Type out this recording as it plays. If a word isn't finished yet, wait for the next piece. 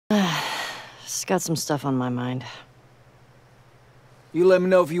Just got some stuff on my mind. You let me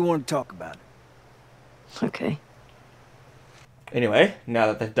know if you want to talk about it. Okay. Anyway, now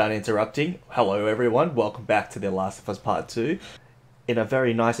that they've done interrupting, hello everyone, welcome back to The Last of Us Part 2 in a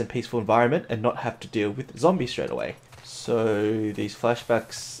very nice and peaceful environment and not have to deal with zombies straight away. So these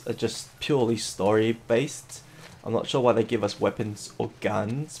flashbacks are just purely story based. I'm not sure why they give us weapons or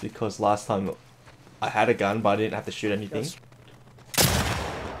guns, because last time I had a gun but I didn't have to shoot anything.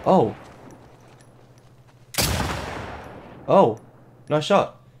 Oh. Oh. Nice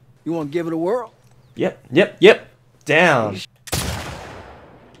shot. You want to give it a whirl? Yep. Down.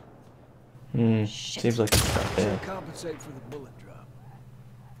 Seems like it's not there. Compensate for the bullet drop.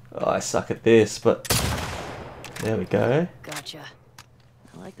 Oh, I suck at this, but there we go. Gotcha.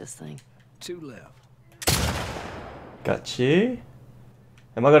 I like this thing. 2 left. Got you.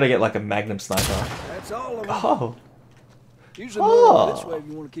 Am I gonna get like a Magnum sniper? That's all of them. Oh. Usually more this way if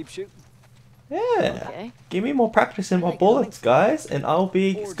you want to keep shooting. Yeah. Okay. Give me more practice in my bullets, guys, and I'll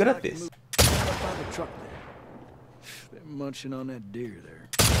be good at this. Up by the truck there. They're munching on that deer there.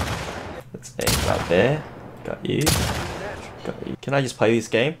 Let's aim right there. Got you. Got you. Can I just play this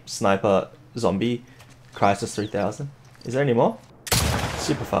game? Sniper Zombie Crisis 3000. Is there any more?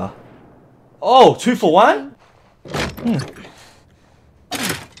 Super far. Oh, 2 for 1?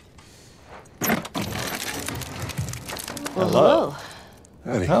 Well, hello.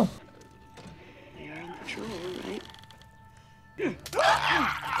 Howdy. Oh. You're on patrol, right?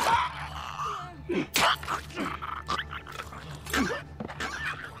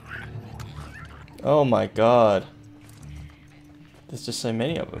 Oh my god. There's just so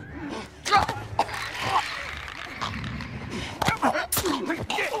many of them.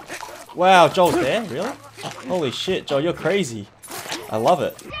 Wow, Joel's there? Really? Holy shit, Joel, you're crazy. I love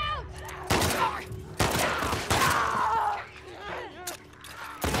it.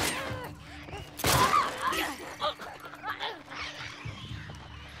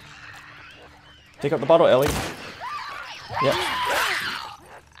 Pick up the bottle, Ellie. Yep.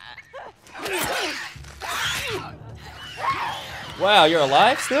 Wow, you're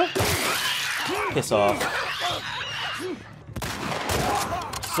alive still? Piss off.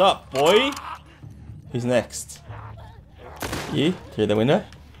 What's up, boy? Who's next? You? Through the window?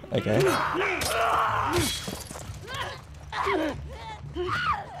 Okay.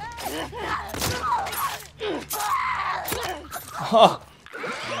 Oh.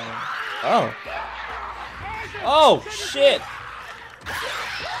 Oh. Oh, shit.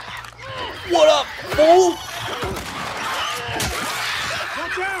 What up, fool?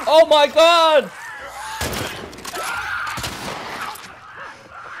 Oh my god!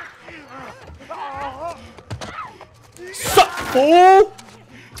 Suck, fool!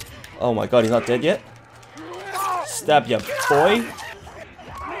 Oh my god, he's not dead yet? Stab ya, boy.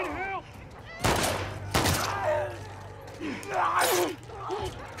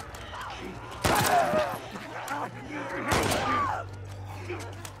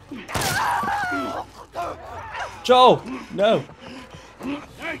 Joe! No!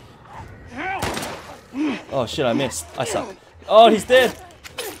 Oh shit, I missed. I suck. Oh, he's dead!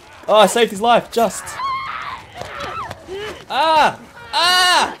 Oh, I saved his life, just. Ah!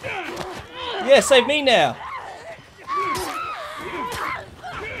 Ah! Yeah, save me now!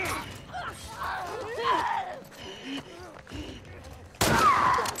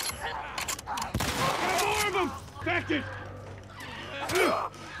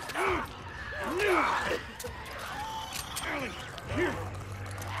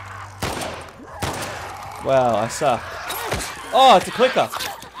 Wow, I suck. Oh, it's a clicker.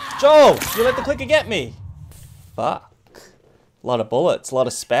 Joel, you let the clicker get me. Fuck. A lot of bullets, a lot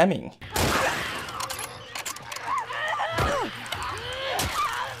of spamming.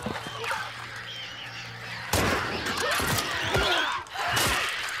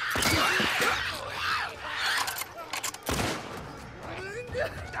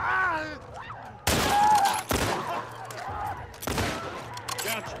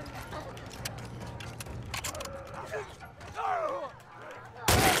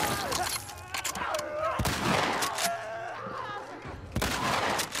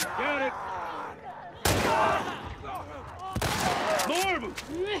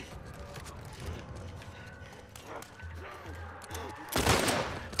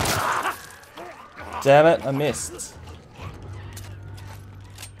 Damn it, I missed.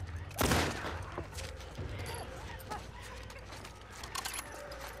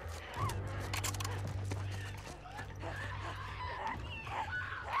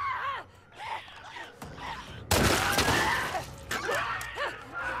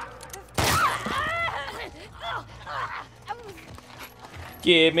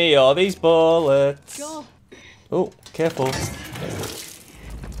 Give me all these bullets. Go. Oh, careful.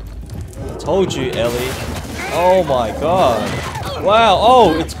 Told you, Ellie. Oh my god. Wow.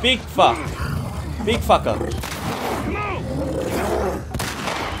 Oh, it's big fuck. Big fucker.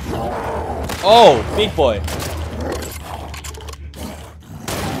 Oh, big boy.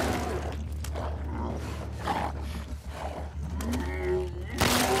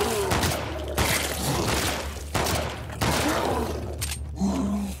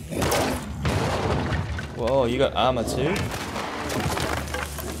 Whoa, you got armor too?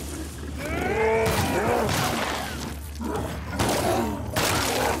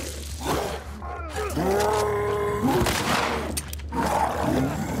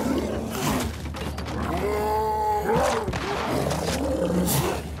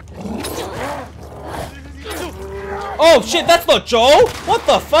 Oh shit, that's not Joel! What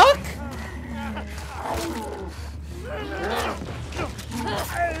the fuck?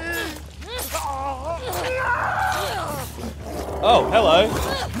 Oh, hello.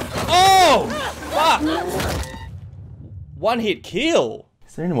 Oh! Fuck! One hit kill!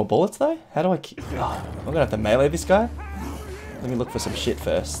 Is there any more bullets though? How do I kill? Oh, I'm gonna have to melee this guy? Let me look for some shit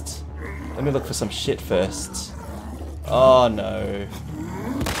first. Let me look for some shit first. Oh no.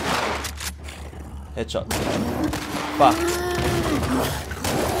 Headshot. Fuck.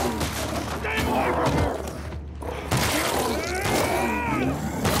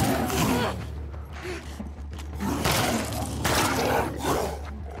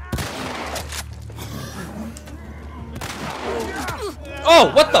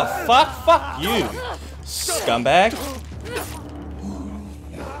 Oh, what the fuck? Fuck you, scumbag.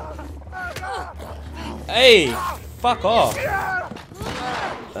 Hey, fuck off.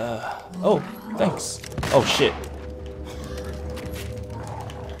 Oh, thanks. Oh shit.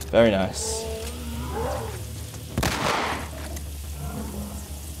 Very nice.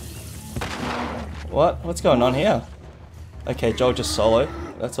 What? What's going on here? Okay, Joel just solo.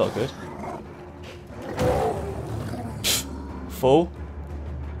 That's all good. Full.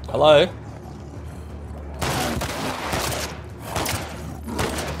 Hello?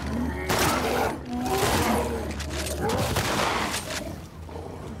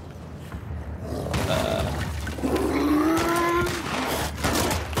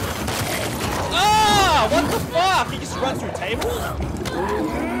 What the fuck? He just runs through tables?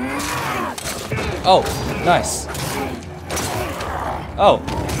 Oh, nice. Oh.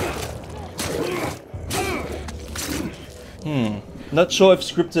 Not sure if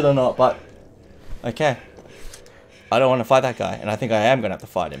scripted or not, but okay. I don't want to fight that guy, and I think I am gonna have to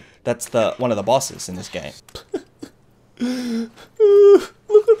fight him. That's one of the bosses in this game. Look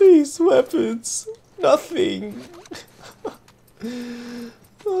at these weapons. Nothing.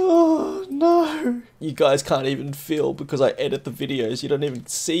 Oh no. You guys can't even feel because I edit the videos. You don't even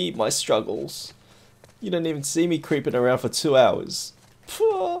see my struggles. You don't even see me creeping around for 2 hours.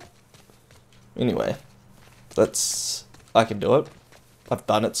 Anyway, I can do it. I've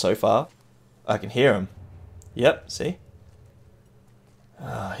done it so far. I can hear him. Yep, see?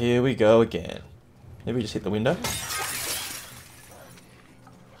 Here we go again. Maybe we just hit the window.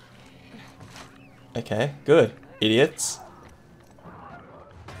 Okay, good. Idiots.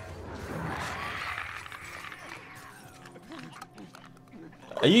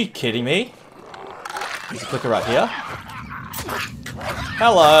 Are you kidding me? There's a clicker right here.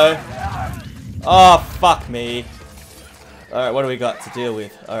 Hello. Oh, fuck me. Alright, what do we got to deal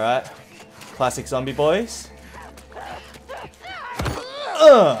with? Alright. Classic zombie boys.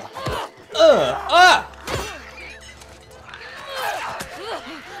 Ah!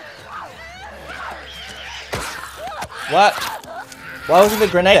 What? Why wasn't the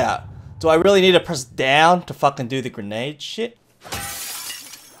grenade out? Do I really need to press down to fucking do the grenade shit?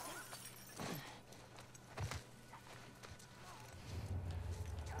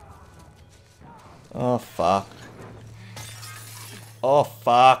 Oh fuck. Oh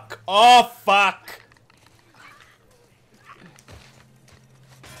fuck. Oh fuck.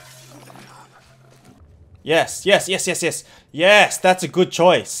 Yes, yes, yes, yes, yes. Yes, that's a good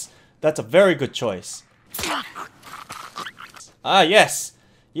choice. That's a very good choice. Ah, yes.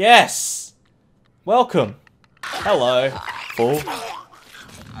 Yes. Welcome. Hello. Fool.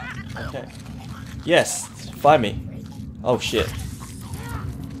 Okay. Yes, find me. Oh shit.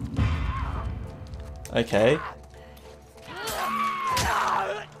 Okay.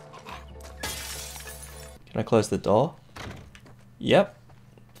 Can I close the door? Yep.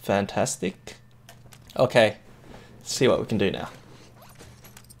 Fantastic. Okay. Let's see what we can do now.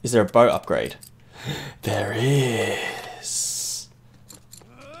 Is there a bow upgrade? There is.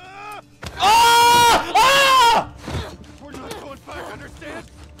 Ah! Ah! We're not going back, understand?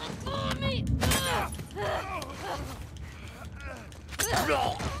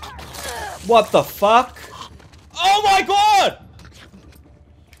 What the fuck? Oh my god!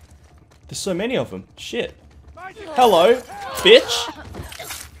 There's so many of them. Shit. Hello, bitch.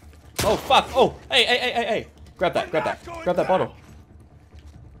 Oh fuck. Oh, hey. Grab that bottle.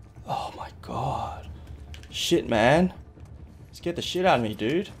 Oh my god. Shit, man. Scared the shit out of me,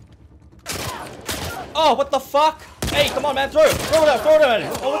 dude. Oh, what the fuck? Hey, come on, man. Throw it at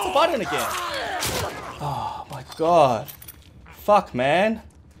him. Oh, what's the button again? Oh my god. Fuck, man.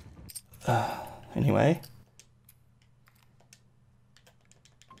 Anyway.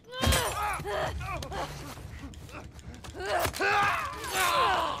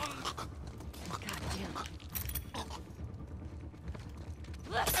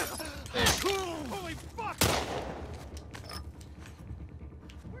 Holy fuck!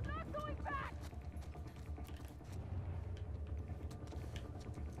 We're not going back!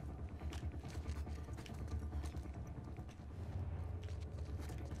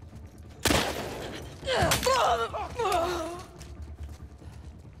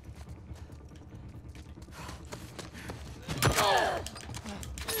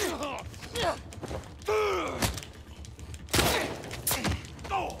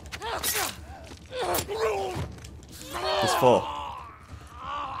 It's full.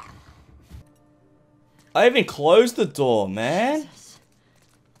 I even closed the door, man.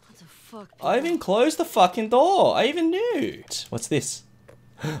 What the fuck? I even closed the fucking door. I even knew. What's this?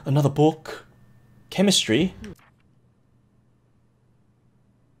 Another book. Chemistry.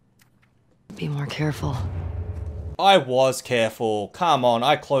 Be more careful. I was careful. Come on,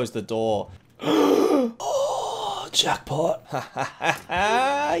 I closed the door. Oh, jackpot.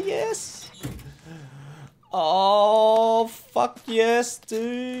 Yes. Oh, fuck yes,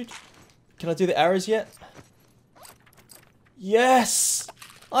 dude. Can I do the arrows yet? Yes,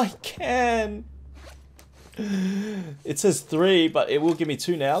 I can. It says 3, but it will give me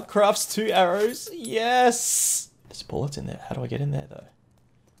 2 now. Crafts 2 arrows. Yes. There's bullets in there. How do I get in there, though?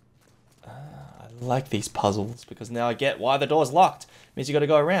 I like these puzzles because now I get why the door's locked. Means you got to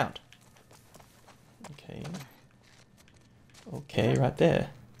go around. Okay. Okay, right there.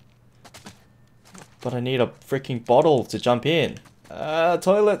 But I need a freaking bottle to jump in.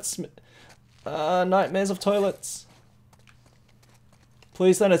 Toilets. Nightmares of toilets.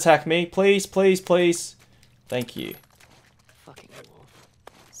 Please don't attack me. Please, please, please. Thank you. Fucking wolf.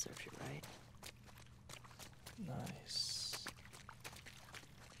 Serves you right. Nice.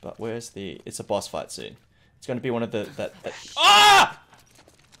 But where's the... It's a boss fight soon. It's going to be one of the... Ah!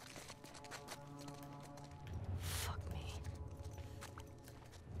 Fuck me.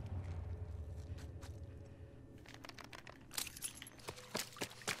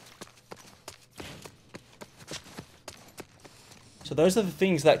 So those are the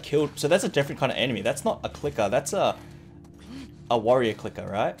things that killed... So that's a different kind of enemy. That's not a clicker. That's a warrior clicker,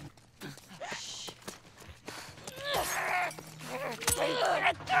 right?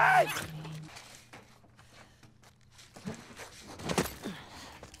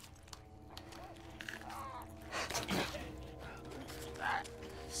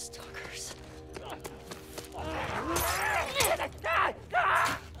 Stalkers.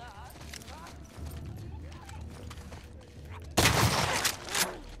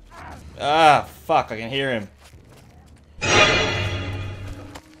 Ah, fuck. I can hear him.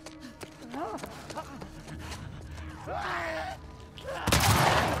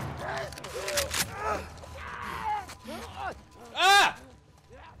 Ah!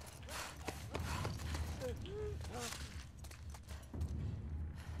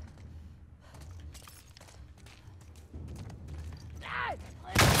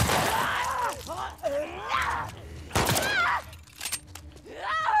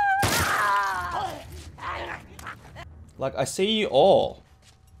 Like, I see you all.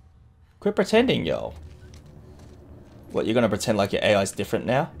 Quit pretending, yo. What, you're gonna pretend like your AI's different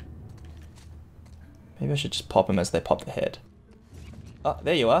now? Maybe I should just pop them as they pop the head. Oh,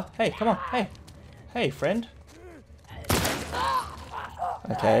 there you are. Hey, come on. Hey. Hey, friend.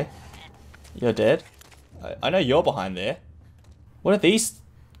 Okay. You're dead. I know you're behind there. What are these?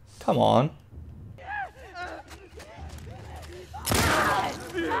 Come on.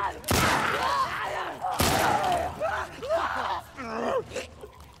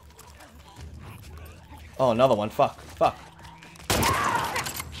 Oh, another one. Fuck. Fuck.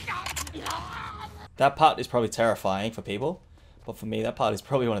 That part is probably terrifying for people. But for me, that part is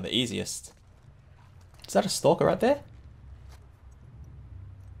probably one of the easiest. Is that a stalker right there?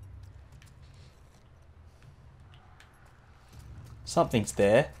 Something's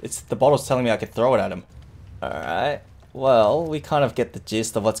there. It's the bottle's telling me I could throw it at him. Alright. Well, we kind of get the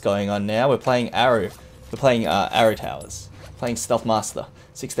gist of what's going on now. We're playing Arrow. We're playing Arrow Towers. Playing Stealth Master.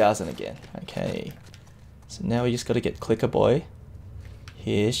 6,000 again. Okay. So now we just got to get Clicker Boy.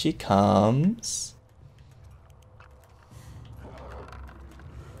 Here she comes.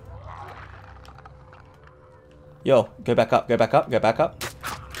 Yo, go back up, go back up, go back up.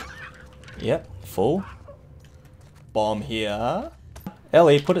 Yep, full. Bomb here.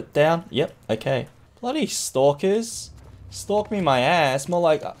 Ellie, put it down. Yep, okay. Bloody stalkers. Stalk me my ass. More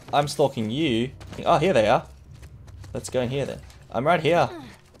like I'm stalking you. Oh, here they are. Let's go in here then. I'm right here.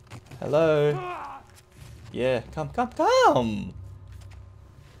 Hello. Yeah, come, come, come.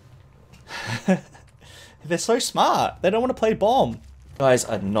 They're so smart. They don't want to play bomb. You guys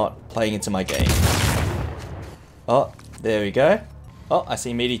are not playing into my game. Oh, there we go. Oh, I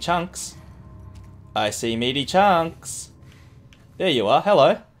see meaty chunks. I see meaty chunks. There you are.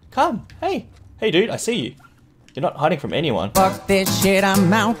 Hello. Come. Hey. Hey, dude. I see you. You're not hiding from anyone. Fuck this shit,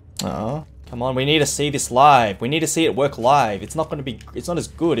 I'm out. Oh, come on. We need to see this live. We need to see it work live. It's not going to be... It's not as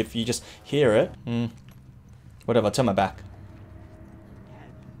good if you just hear it. Whatever. Turn my back.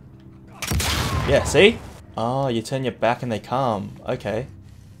 Yeah, see? Oh, you turn your back and they come. Okay.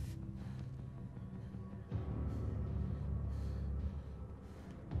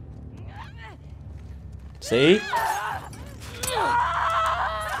 See?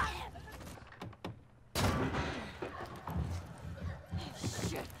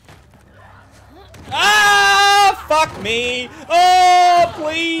 Ah! Fuck me! Oh,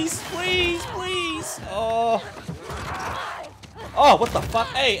 please, please, please! Oh. Oh, what the fuck?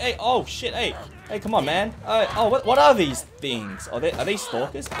 Hey, hey, oh shit, hey. Hey, come on, man. Oh, what are these things? Are these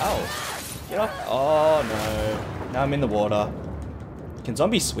stalkers? Oh. Get off. Oh, no. Now I'm in the water. Can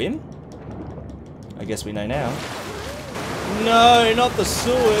zombies swim? I guess we know now. No, not the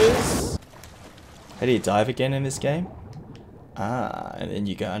sewers. How do you dive again in this game? Ah, and then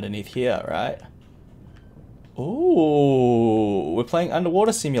you go underneath here, right? Ooh, we're playing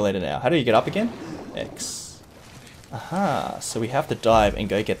Underwater Simulator now. How do you get up again? X. Aha, so we have to dive and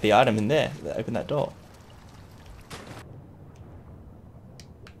go get the item in there. Open that door.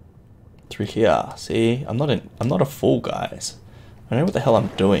 Through here. See, I'm not a fool, guys. I know what the hell I'm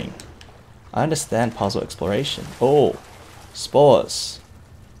doing. I understand puzzle exploration. Oh, spores.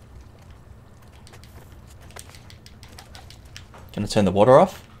 Can I turn the water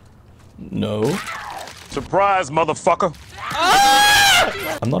off? No. Surprise, motherfucker!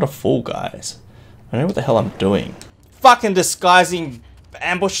 Ah! I'm not a fool, guys. I know what the hell I'm doing. Fucking disguising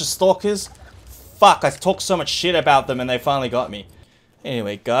ambush stalkers. Fuck, I talked so much shit about them and they finally got me.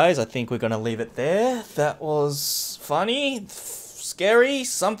 Anyway, guys, I think we're gonna leave it there. That was funny, scary,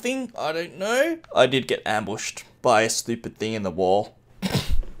 something, I don't know. I did get ambushed by a stupid thing in the wall.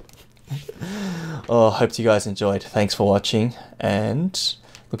 Oh, hope you guys enjoyed. Thanks for watching, and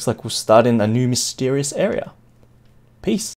looks like we'll start in a new mysterious area. Peace.